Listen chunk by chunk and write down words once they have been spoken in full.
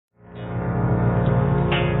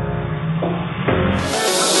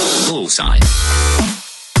Bullseye.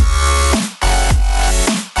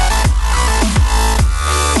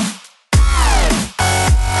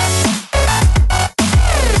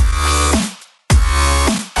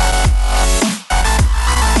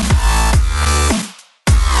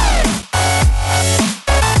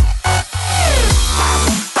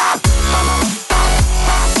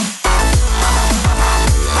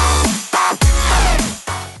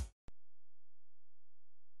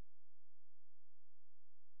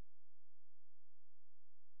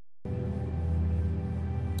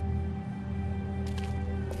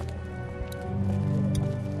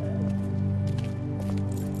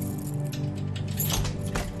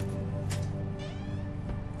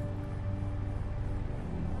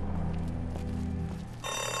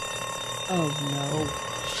 Oh no.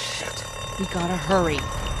 Shit. We gotta hurry.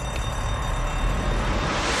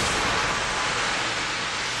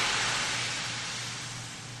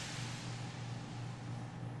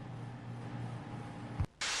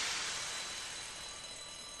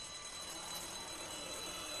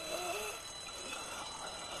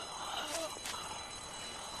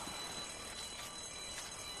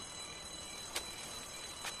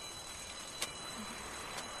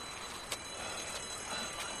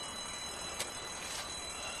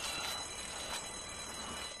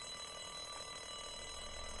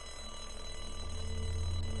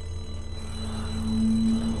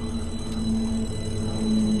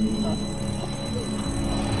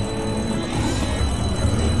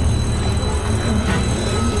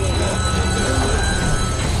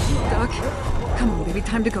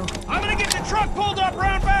 Time to go. I'm gonna get the truck pulled up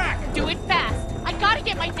round back! Do it fast. I gotta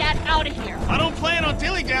get my dad out of here. I don't plan on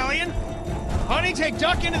dilly-dallying. Honey, take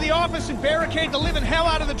Duck into the office and barricade the living hell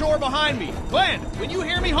out of the door behind me. Glenn, when you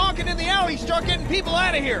hear me honking in the alley, start getting people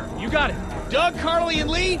out of here. You got it. Doug, Carly, and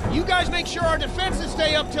Lee, you guys make sure our defenses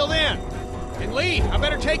stay up till then. And Lee, I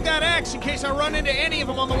better take that axe in case I run into any of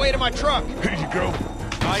them on the way to my truck. Here you go.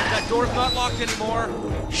 All right, that door's not locked anymore.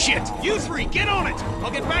 Shit! You three, get on it!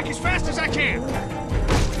 I'll get back as fast as I can.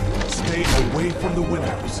 Stay away from the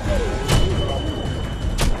windows.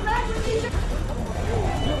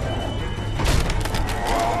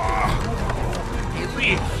 Hey,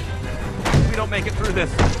 Lee. If we don't make it through this,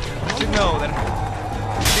 you should know that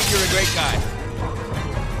I think you're a great guy.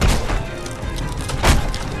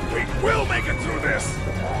 We will make it through this!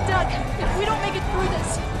 Doug, if we don't make it through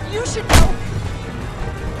this, you should know.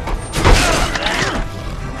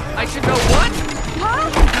 I should know what? Huh?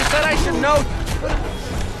 You said I should know.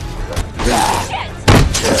 Shit!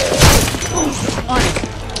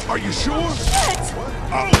 Are you sure? Shit!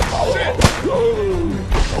 Oh, shit!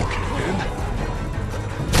 Okay, then.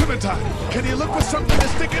 Clementine, can you look for something to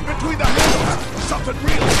stick in between the handles? Something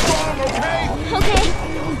real strong, okay? Okay.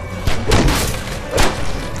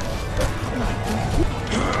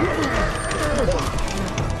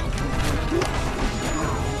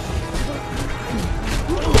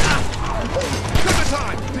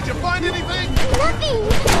 Clementine, did you find anything? Nothing!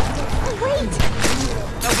 Wait!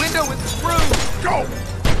 A window with screws. Go!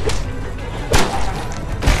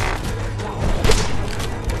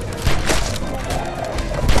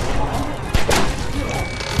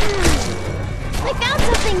 I found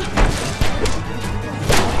something!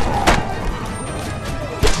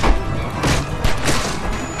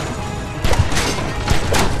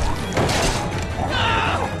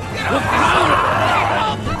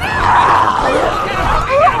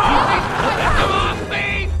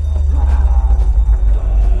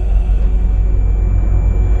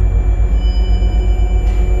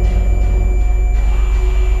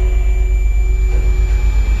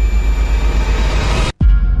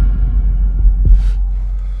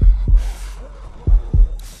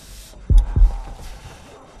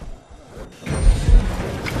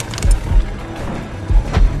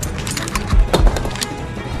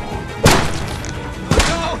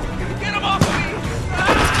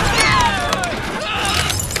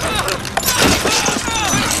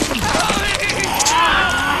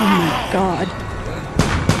 God.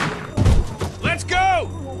 Let's go!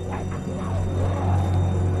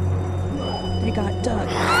 They got Doug.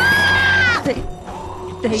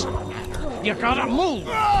 They... You gotta move!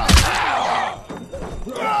 You're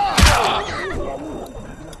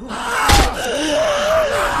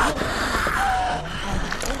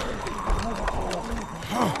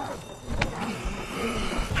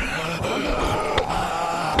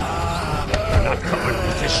not coming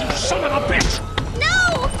with this, you son of a bitch! No!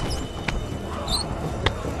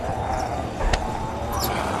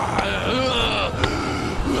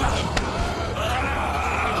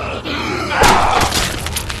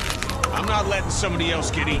 I'm not letting somebody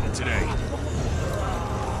else get eaten today.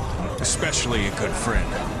 Especially a good friend.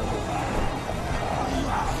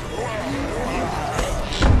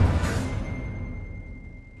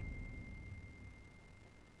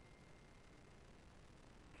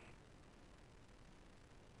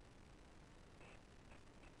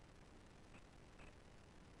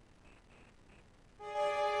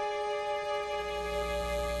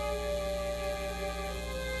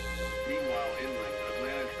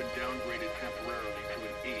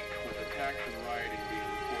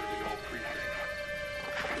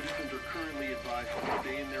 advised to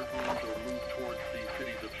stay in their homes or move towards the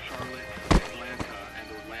cities of Charlotte, Atlanta, and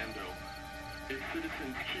Orlando. If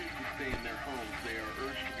citizens choose to stay in their homes, they are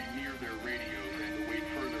urged to be near their radios and await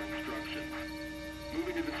further instructions.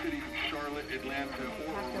 Moving to the cities of Charlotte, Atlanta,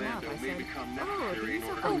 or Orlando may become necessary in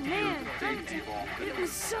order to ensure the safety of all citizens. It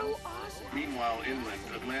was so awesome. Meanwhile, inland,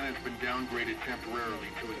 Atlanta has been downgraded temporarily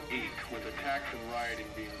to an 8, with attacks and rioting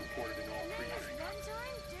being reported in all precincts.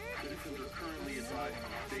 Citizens are currently advised to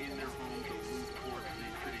stay in their homes or move towards the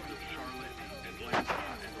cities of Charlotte, Atlanta,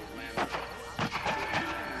 and Orlando. If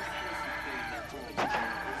citizens choose to stay in their homes,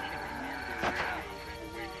 they are urged to be near their radios and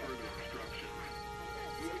await further instructions.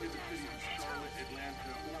 Moving to the cities of Charlotte,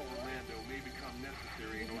 Atlanta, or Orlando may become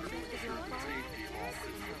necessary in order to ensure the safety of all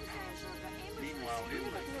citizens. Meanwhile,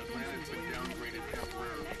 inland, Atlanta has been downgraded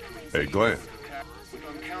temporarily to an 8. Hey, Glenn. With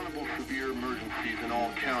uncountable severe emergencies in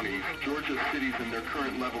all counties, Georgia's cities and their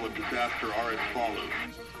current level of disaster are as follows.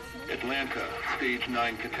 Atlanta, Stage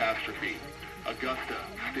 9 catastrophe. Augusta,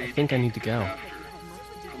 Stage I think I need to go. disaster.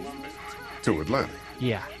 Columbus, To Atlanta.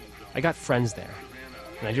 Yeah, I got friends there.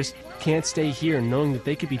 And I just can't stay here knowing that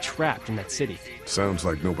they could be trapped in that city. Sounds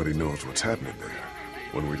like nobody knows what's happening there.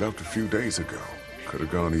 When we left a few days ago, could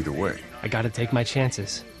have gone either way. I gotta take my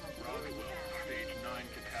chances. Stage 9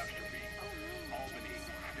 catastrophe. Albany,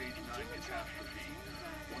 Stage 9 catastrophe.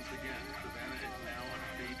 Once again, Savannah is now a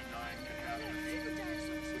Stage 9 catastrophe.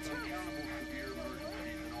 With uncountable severe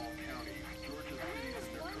emergencies in all counties, Georgia's cities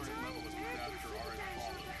and their current level of disaster are as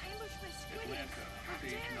follows. Atlanta,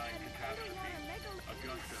 Stage 9 catastrophe.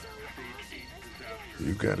 Augusta, Stage 8 disaster.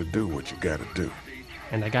 You gotta do what you gotta do.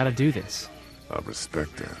 And I gotta do this. I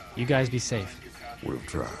respect that. You guys be safe. We'll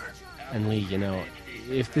try. And Lee, you know,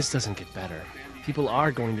 if this doesn't get better, people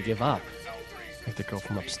are going to give up. Like the girl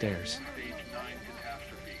from upstairs.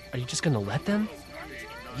 Are you just gonna let them?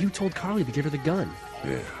 You told Carly to give her the gun.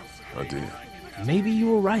 Yeah, I did. Maybe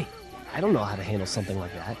you were right. I don't know how to handle something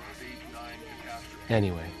like that.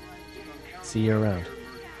 Anyway, see you around.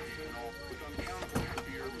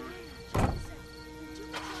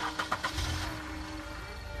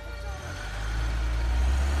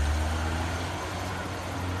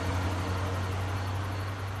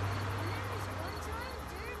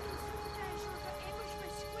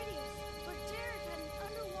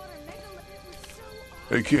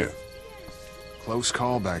 Hey, kid. Close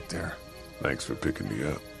call back there. Thanks for picking me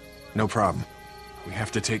up. No problem. We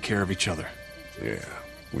have to take care of each other. Yeah,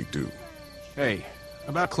 we do. Hey,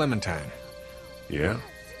 about Clementine. Yeah?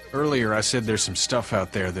 Earlier I said there's some stuff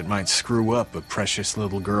out there that might screw up a precious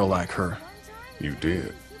little girl like her. You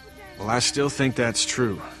did. Well, I still think that's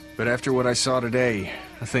true. But after what I saw today,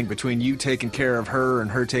 I think between you taking care of her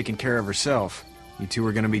and her taking care of herself, you two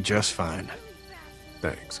are gonna be just fine.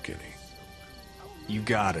 Thanks, Kenny. You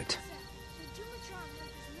got it.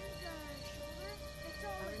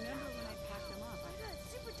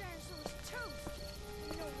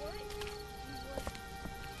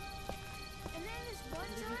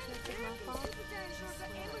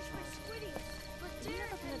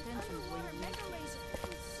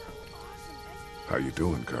 How you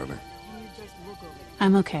doing, Carly?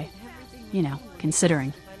 I'm okay. You know,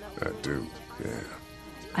 considering. I do, yeah.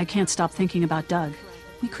 I can't stop thinking about Doug.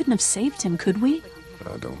 We couldn't have saved him, could we?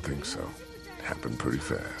 I don't think so. It happened pretty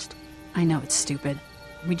fast. I know it's stupid.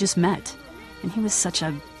 We just met. And he was such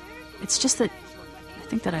a... It's just that... I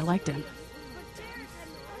think that I liked him.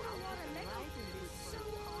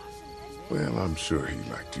 Well, I'm sure he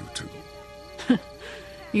liked you too.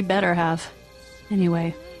 You better have.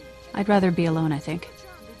 Anyway, I'd rather be alone, I think.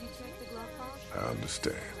 I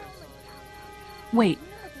understand. Wait,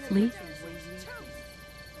 Lee?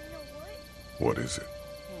 What is it?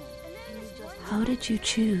 How did you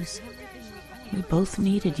choose? We both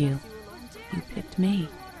needed you. You picked me.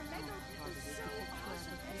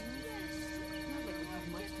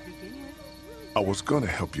 I was gonna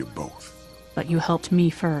help you both. But you helped me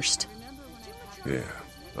first. Yeah,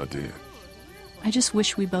 I did. I just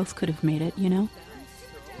wish we both could have made it, you know?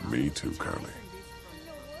 Me too, Carly.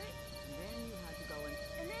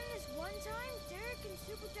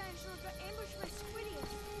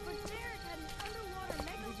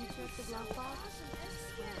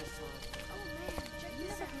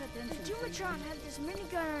 Had this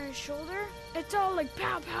minigun on his shoulder. It's all like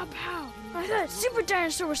pow, pow, pow. I thought Super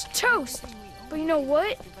Dinosaur was toast. But you know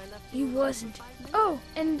what? He wasn't. Oh,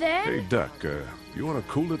 and then... Hey, Duck, you wanna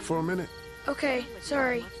cool it for a minute? Okay,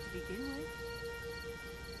 sorry.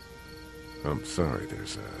 I'm sorry,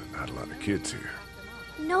 there's not a lot of kids here.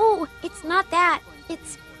 No, it's not that.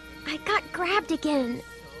 It's... I got grabbed again.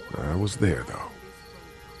 I was there, though.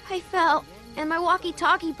 I fell, and my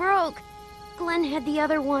walkie-talkie broke. Glenn had the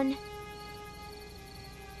other one.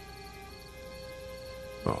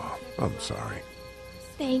 Oh, I'm sorry.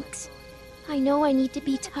 Thanks. I know I need to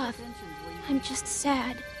be tough. I'm just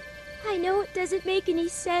sad. I know it doesn't make any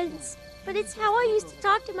sense, but it's how I used to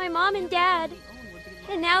talk to my mom and dad.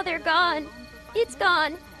 And now they're gone. It's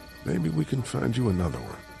gone. Maybe we can find you another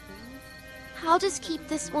one. I'll just keep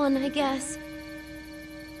this one, I guess.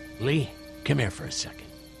 Lee, come here for a second.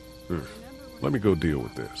 Let me go deal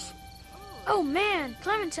with this. Oh man,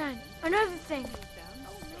 Clementine, another thing.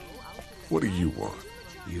 What do you want?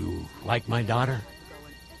 You like my daughter?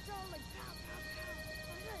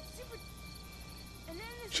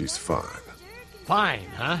 She's fine. Fine,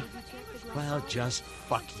 huh? Well, just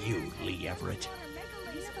fuck you, Lee Everett.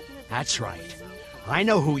 That's right. I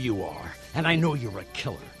know who you are, and I know you're a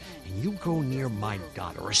killer. And you go near my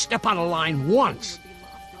daughter or step out of line once,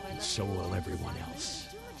 and so will everyone else.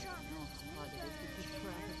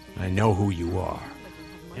 I know who you are.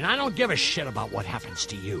 And I don't give a shit about what happens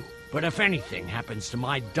to you. But if anything happens to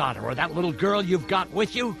my daughter or that little girl you've got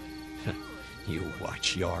with you, you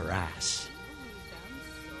watch your ass.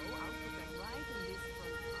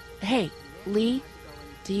 Hey, Lee,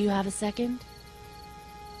 do you have a second?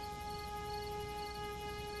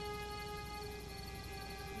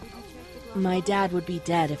 My dad would be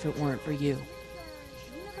dead if it weren't for you.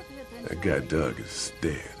 That guy Doug is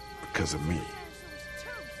dead because of me.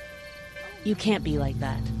 You can't be like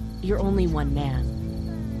that. You're only one man.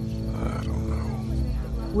 I don't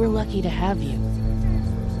know. We're lucky to have you.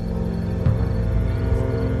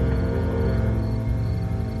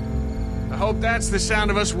 I hope that's the sound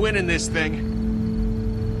of us winning this thing.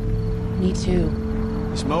 Me too.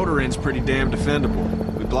 This motor inn's pretty damn defendable.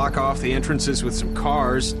 We block off the entrances with some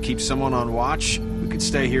cars, keep someone on watch. We could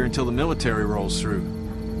stay here until the military rolls through.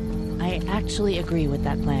 I actually agree with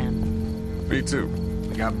that plan. Me too.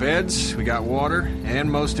 We got beds, we got water,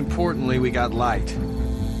 and most importantly, we got light.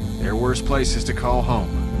 There are worse places to call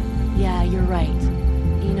home. Yeah, you're right.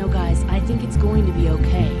 You know, guys, I think it's going to be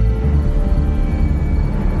okay.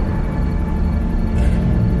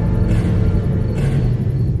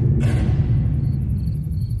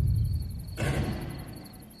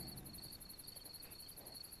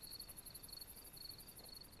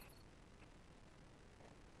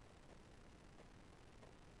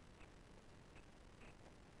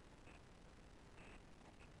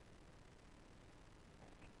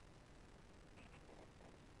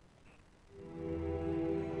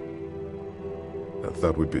 I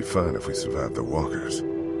thought we'd be fine if we survived the walkers.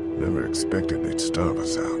 Never expected they'd starve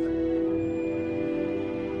us out.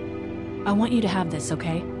 I want you to have this,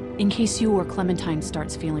 okay? In case you or Clementine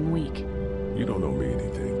starts feeling weak. You don't owe me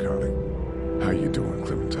anything, Carly. How you doing,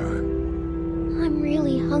 Clementine? I'm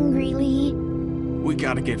really hungry, Lee. We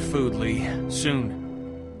gotta get food, Lee.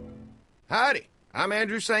 Soon. Howdy, I'm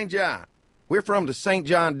Andrew St. John. We're from the St.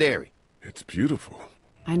 John Dairy. It's beautiful.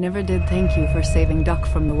 I never did thank you for saving Duck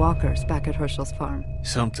from the walkers back at Herschel's farm.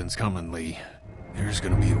 Something's coming, Lee. There's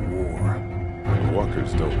gonna be a war. The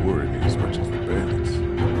walkers don't worry me as much as the bandits.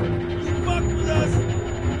 You fucked with us!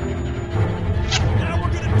 Now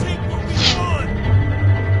we're gonna take what we want!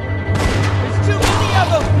 There's too many of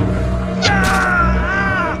them!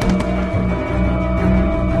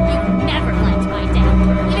 You never liked my dad.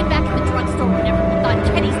 Even back at the drugstore whenever we thought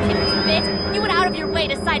Kenny's kid was fit, you went out of your way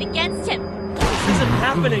to side against him. This isn't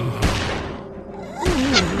happening!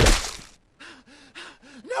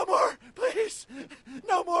 No more, please!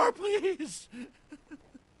 No more, please!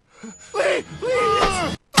 Lee,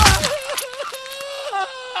 please!